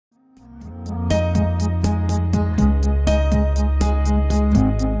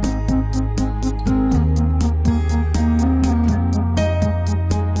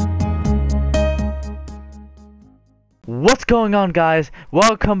going on, guys?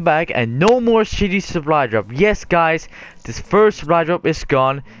 Welcome back, and no more shitty supply drop. Yes, guys, this first supply drop is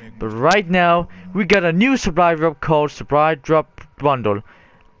gone, but right now we got a new supply drop called Supply Drop Bundle.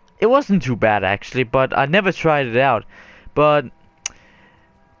 It wasn't too bad actually, but I never tried it out. But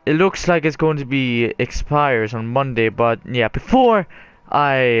it looks like it's going to be expires on Monday. But yeah, before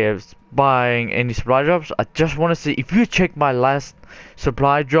I was buying any supply drops, I just want to say, if you check my last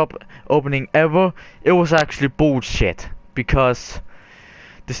supply drop opening ever, it was actually bullshit, because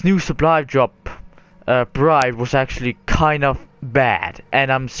this new supply drop bribe was actually kind of bad,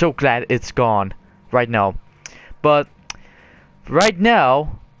 and I'm so glad it's gone right now. But right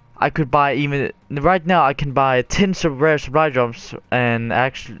now I can buy 10 rare supply drops, and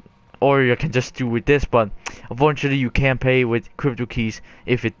actually, or you can just do with this, but unfortunately you can't pay with crypto keys.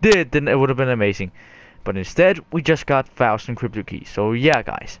 If it did, then it would have been amazing, but instead we just got 1,000 crypto keys. So yeah,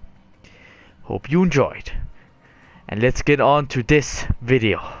 guys, hope you enjoyed, and let's get on to this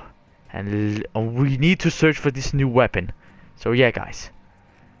video. And we need to search for this new weapon. So yeah, guys,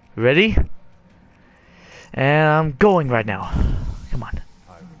 ready? And I'm going right now. Come on.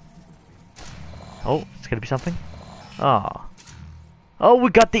 Oh, it's gonna be something. Oh, we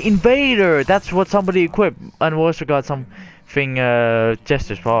got the invader. That's what somebody equipped, and we also got something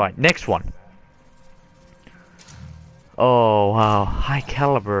gestures. Alright, next one. Oh wow, high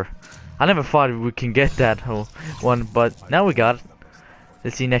caliber. I never thought we can get that one, but now we got it.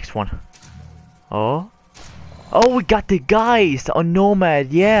 Let's see next one. Oh, we got the guys on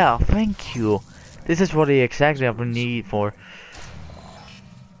Nomad. Yeah, thank you. This is what I exactly have a need for.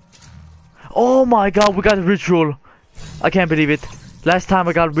 Oh my god, we got a ritual. I can't believe it. Last time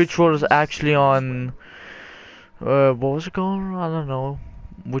I got rituals actually on what was it called? I don't know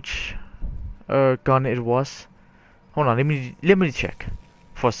which gun it was. Hold on, let me check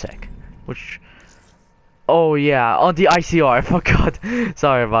for a sec. Which, oh yeah, on the ICR, I forgot.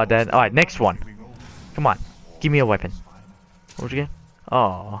 Sorry about that. Alright, next one. Come on, give me a weapon. What'd you get?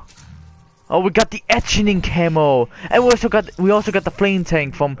 Oh, we got the etching camo, and we also got the flame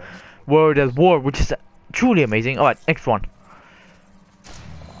tank from World at War, which is truly amazing. Alright, next one.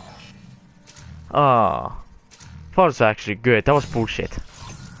 That was actually good. That was bullshit.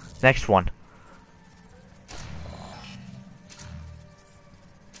 Next one.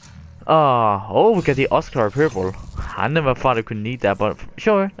 Oh, we got the Oscar purple. I never thought I could need that, but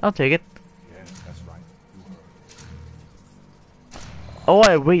sure, I'll take it.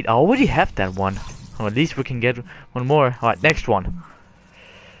 Oh, wait, I already have that one. Oh, at least we can get one more. Alright, next one.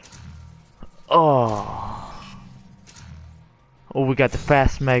 Oh, we got the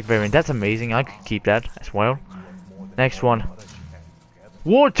fast mag variant. That's amazing. I could keep that as well. Next one.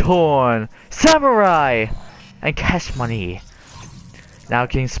 War-torn, samurai, and cash money. Now I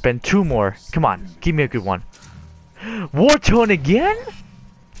can spend 2 more. Come on, give me a good one. War-torn again?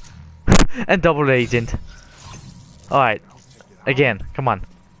 And double agent. Alright, again, come on.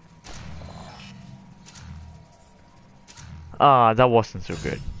 That wasn't so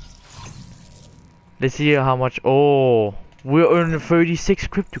good. Let's see how much. Oh, we're earning 36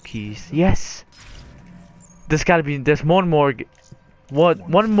 crypto keys. Yes. There's gotta be. There's one more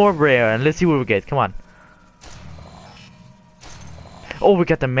rare, and let's see what we get. Come on. Oh, we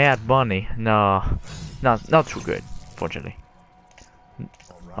got the Mad Bunny. No, not too good, fortunately.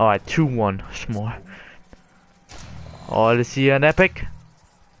 Alright, 2-1 more. Oh, let's see an epic.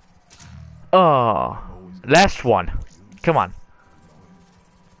 Oh, last one. Come on.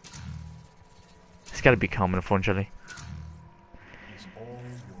 It's gotta be coming, unfortunately.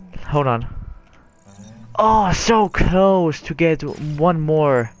 Hold on. Oh, so close to get one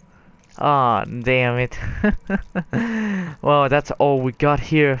more. Ah, damn it. Well, that's all we got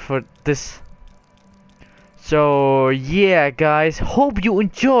here for this. So yeah, guys, hope you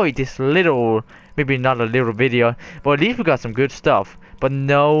enjoyed this little, maybe not a little video, but at least we got some good stuff, but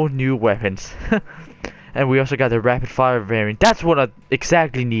no new weapons. And we also got the rapid fire variant. That's what I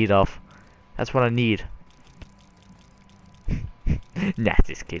exactly need of. That's what I need. Nah,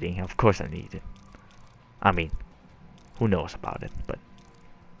 just kidding. Of course I need it. I mean, who knows about it, but.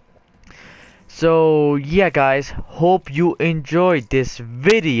 So yeah, guys, hope you enjoyed this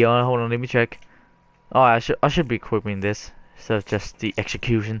video. Hold on, let me check. Oh, I should be equipping this, so just the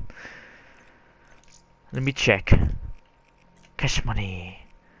execution. Let me check. Cash money.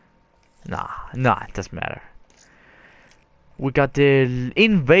 Nah, it doesn't matter. We got the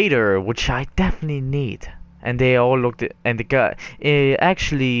invader, which I definitely need, and they all looked. And the guy,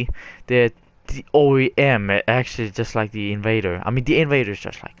 actually, the OEM actually just like the invader. I mean, the invader is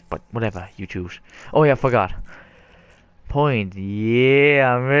just like, but whatever you choose. Oh yeah, I forgot. Point.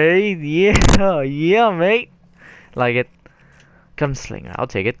 Yeah, mate. Yeah, yeah, mate. Like it. Gunslinger, I'll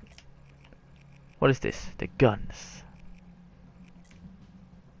take it. What is this? The guns.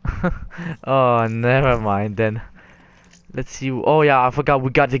 Oh, never mind then. Let's see. Oh yeah, I forgot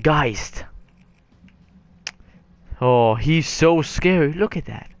we got the Geist. Oh, he's so scary. Look at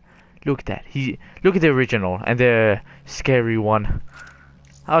that. Look at that. Look at the original and the scary one.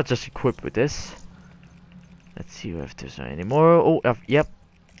 I'll just equip with this. Let's see if there's any more. Oh, yep.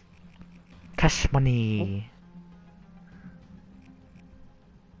 Cash money.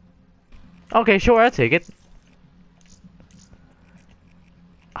 Okay, sure, I'll take it.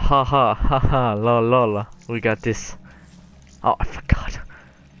 Haha, haha, lol, lol. We got this. Oh, I forgot.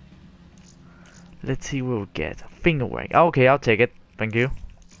 Let's see what we get. Finger ring. Okay, I'll take it. Thank you.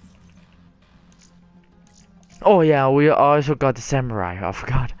 Oh yeah, we also got the samurai. I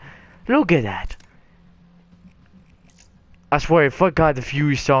forgot. Look at that. I swear, if I got the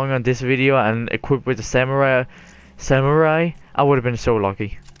Fury song on this video and equipped with the samurai, I would have been so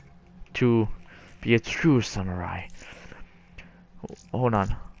lucky to be a true samurai. Hold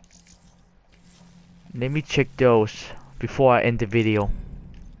on. Let me check those before I end the video.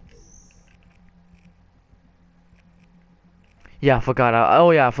 Yeah, I forgot.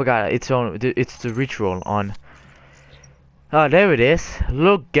 Oh yeah, I forgot. It's the ritual on. Oh, there it is.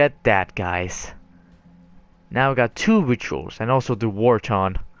 Look at that, guys. Now we got 2 rituals and also the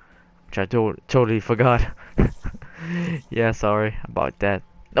Warton, which I totally forgot. Yeah, sorry about that.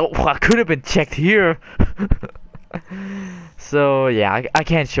 Oh, I could have been checked here. So yeah, I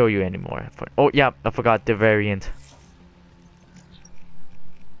can't show you anymore. Oh yeah, I forgot the variant.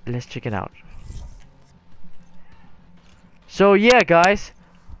 Let's check it out. So yeah, guys,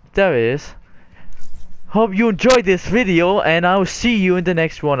 there it is. Hope you enjoyed this video, and I'll see you in the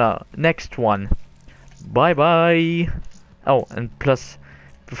next one. Bye bye. Oh, and plus,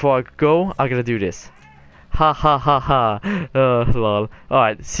 before I go, I gotta do this. Ha ha ha ha. Lol.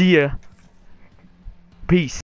 Alright, see ya. Peace.